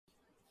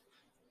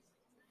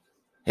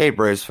Hey,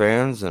 Braves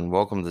fans, and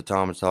welcome to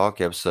Tom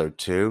Talk, episode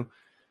 2.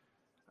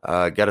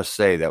 Got to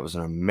say, that was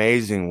an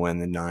amazing win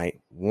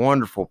tonight.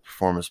 Wonderful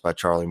performance by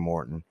Charlie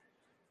Morton.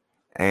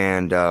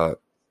 And got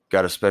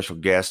a special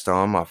guest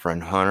on, my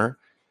friend Hunter.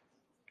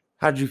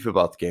 How did you feel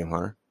about the game,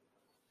 Hunter?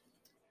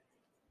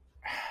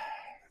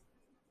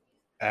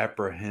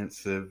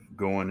 Apprehensive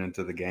going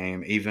into the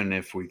game, even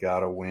if we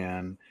got a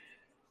win.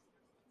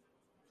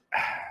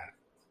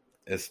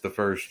 It's the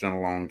first in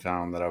a long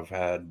time that I've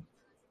had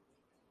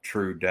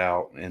true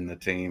doubt in the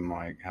team,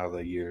 like how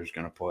the year is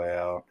going to play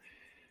out.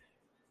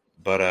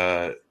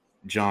 But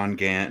John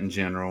Gant in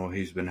general,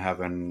 he's been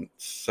having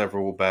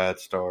several bad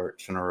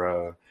starts in a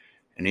row,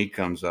 and he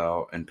comes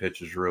out and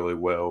pitches really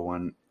well.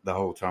 When the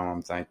whole time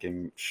I'm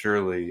thinking,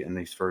 surely in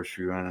these first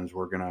few innings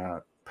we're going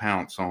to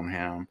pounce on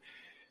him,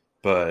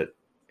 but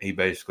he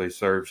basically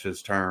serves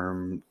his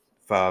term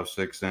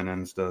 5-6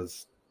 innings,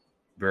 does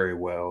very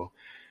well.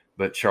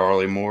 But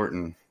Charlie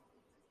Morton,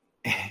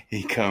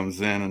 he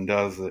comes in and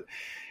does it.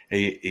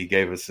 He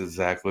gave us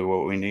exactly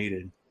what we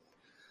needed.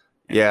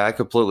 Yeah, I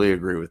completely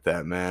agree with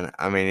that, man.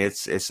 I mean,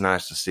 it's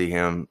nice to see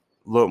him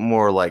look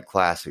more like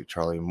classic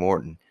Charlie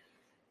Morton.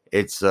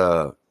 It's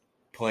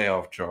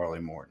Playoff Charlie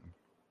Morton.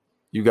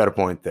 You got a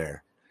point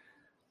there.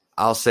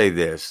 I'll say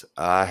this: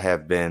 I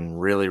have been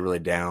really, really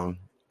down.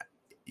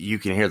 You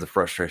can hear the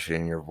frustration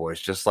in your voice,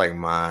 just like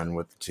mine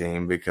with the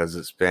team, because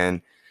it's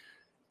been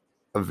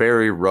a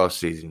very rough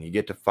season. You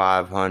get to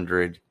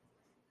 500,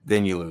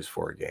 then you lose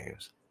 4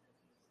 games.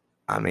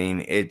 I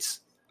mean,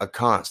 it's a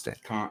constant.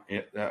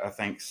 I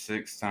think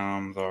 6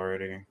 times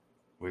already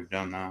we've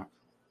done that.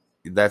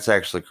 That's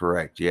actually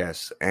correct,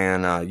 yes.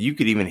 And you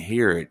could even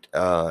hear it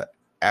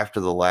after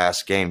the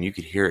last game. You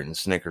could hear it in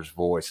Snicker's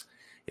voice.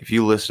 If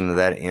you listen to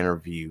that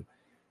interview,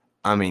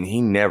 I mean,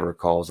 he never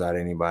calls out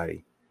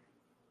anybody.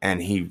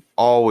 And he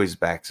always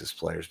backs his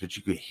players, but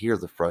you could hear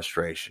the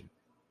frustration.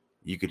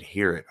 You could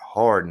hear it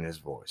hard in his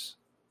voice.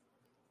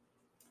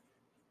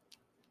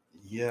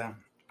 Yeah,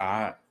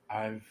 I've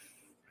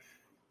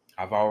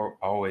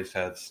always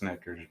had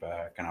Snickers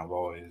back, and I've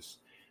always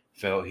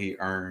felt he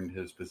earned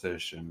his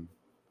position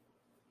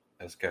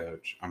as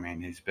coach. I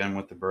mean, he's been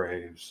with the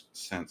Braves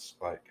since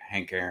like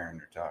Hank Aaron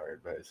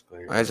retired,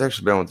 basically. He's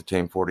actually been with the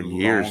team 40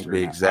 years to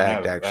be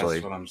exact, actually.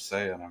 That's what I'm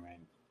saying.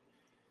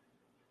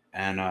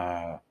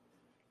 And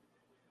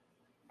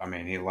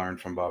he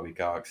learned from Bobby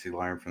Cox. He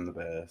learned from the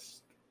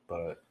best.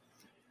 But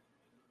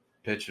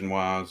pitching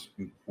wise,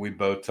 we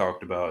both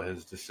talked about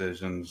his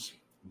decisions,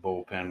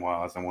 bullpen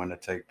wise, and when to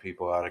take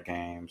people out of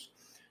games.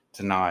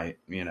 Tonight,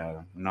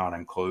 not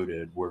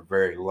included. We're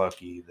very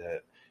lucky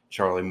that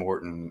Charlie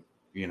Morton,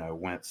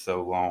 went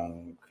so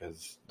long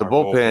because the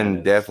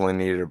bullpen definitely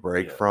needed a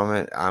break from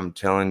it. I'm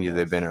telling you,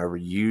 they've been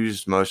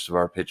overused. Most of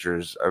our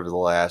pitchers over the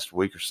last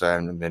week or so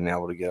haven't been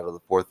able to get out of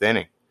the 4th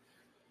inning.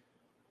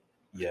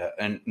 Yeah,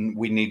 and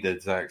we need the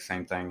exact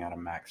same thing out of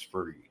Max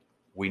Fried.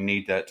 We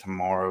need that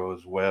tomorrow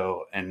as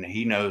well, and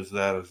he knows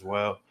that as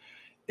well.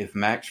 If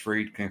Max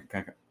Fried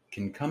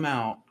can come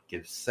out,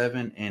 give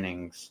 7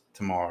 innings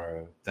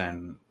tomorrow,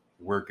 then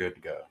we're good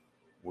to go.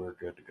 We're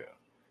good to go.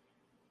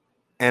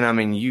 And I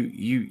mean,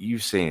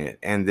 you've seen it,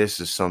 and this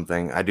is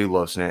something I do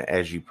love seeing it,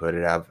 as you put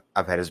it.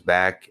 I've had his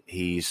back.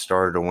 He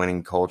started a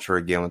winning culture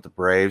again with the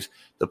Braves.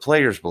 The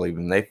players believe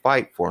him. They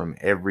fight for him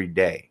every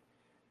day.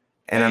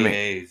 And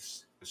AA's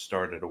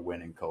started a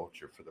winning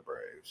culture for the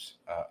Braves,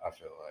 I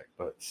feel like.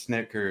 But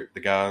Snicker,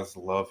 the guys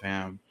love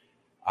him.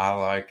 I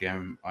like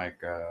him.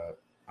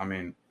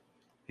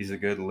 He's a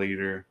good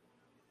leader.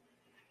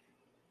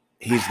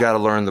 He's got to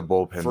learn the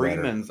bullpen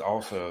Freeman's better.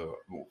 Also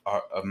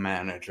a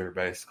manager,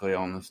 basically,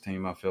 on this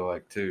team, I feel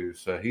like, too.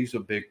 So he's a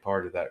big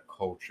part of that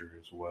culture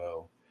as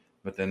well.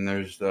 But then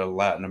there's the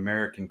Latin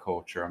American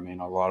culture. I mean,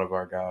 a lot of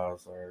our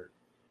guys are,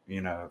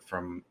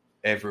 from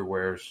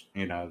everywhere,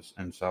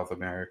 in South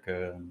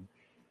America. And,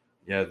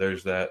 yeah,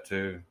 there's that,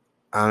 too.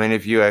 I mean,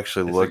 if you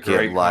actually look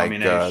at like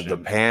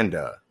the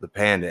panda,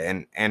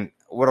 and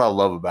what I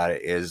love about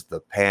it is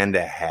the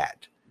panda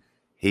hat.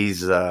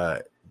 He's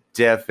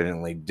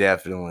definitely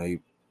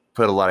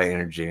put a lot of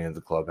energy into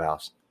the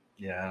clubhouse.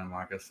 Yeah, and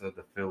like I said,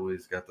 the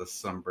Phillies got the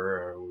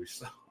sombrero we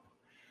saw.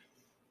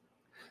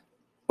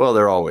 Well,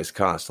 they're always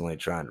constantly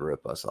trying to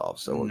rip us off.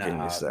 So what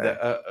can you say?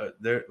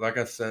 Like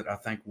I said, I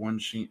think one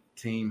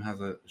team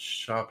has a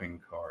shopping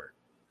cart.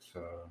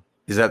 So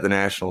is that the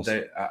Nationals?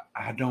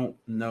 I don't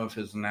know if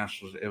it's the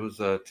Nationals. It was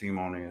a team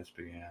on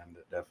ESPN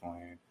that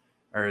definitely,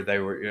 or they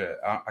were. Yeah,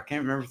 I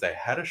can't remember if they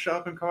had a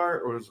shopping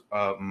cart or was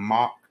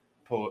mock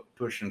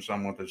pushing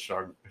someone with a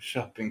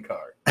shopping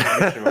cart.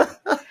 Sure.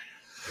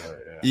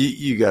 Yeah.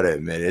 You got to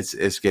admit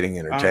it's getting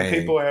entertaining.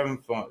 People are having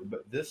fun,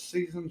 but this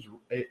season's,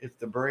 if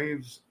the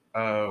Braves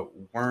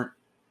weren't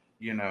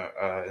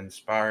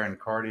inspiring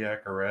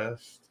cardiac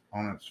arrest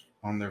on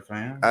their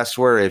fans, I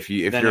swear if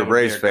you're a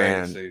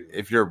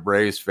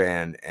Braves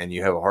fan and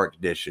you have a heart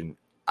condition,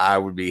 I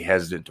would be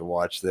hesitant to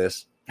watch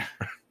this.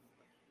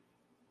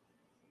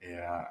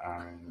 Yeah,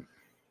 I mean,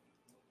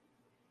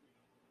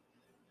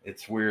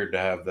 it's weird to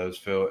have those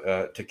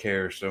to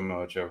care so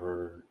much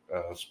over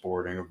a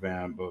sporting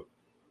event, but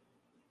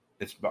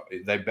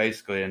they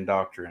basically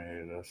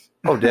indoctrinated us.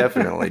 Oh,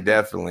 definitely,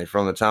 definitely.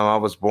 From the time I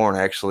was born,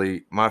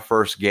 actually, my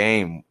first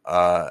game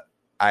I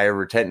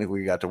ever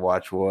technically got to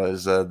watch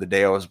was the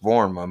day I was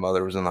born. My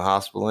mother was in the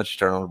hospital and she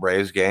turned on a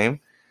Braves game,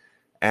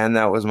 and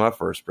that was my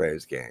first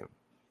Braves game.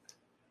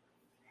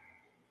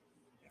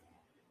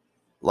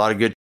 A lot of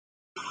good.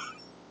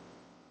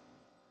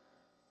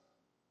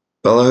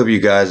 Well, I hope you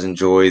guys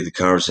enjoyed the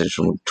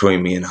conversation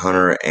between me and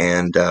Hunter,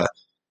 and it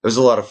was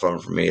a lot of fun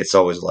for me. It's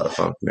always a lot of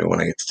fun for me when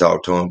I get to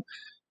talk to him.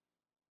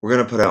 We're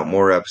going to put out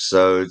more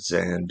episodes,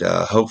 and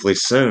hopefully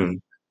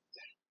soon.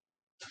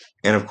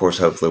 And of course,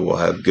 hopefully we'll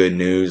have good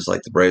news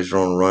like the Braves are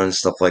on a run and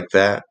stuff like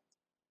that.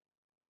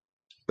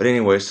 But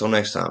anyway, till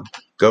next time,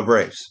 go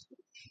Braves.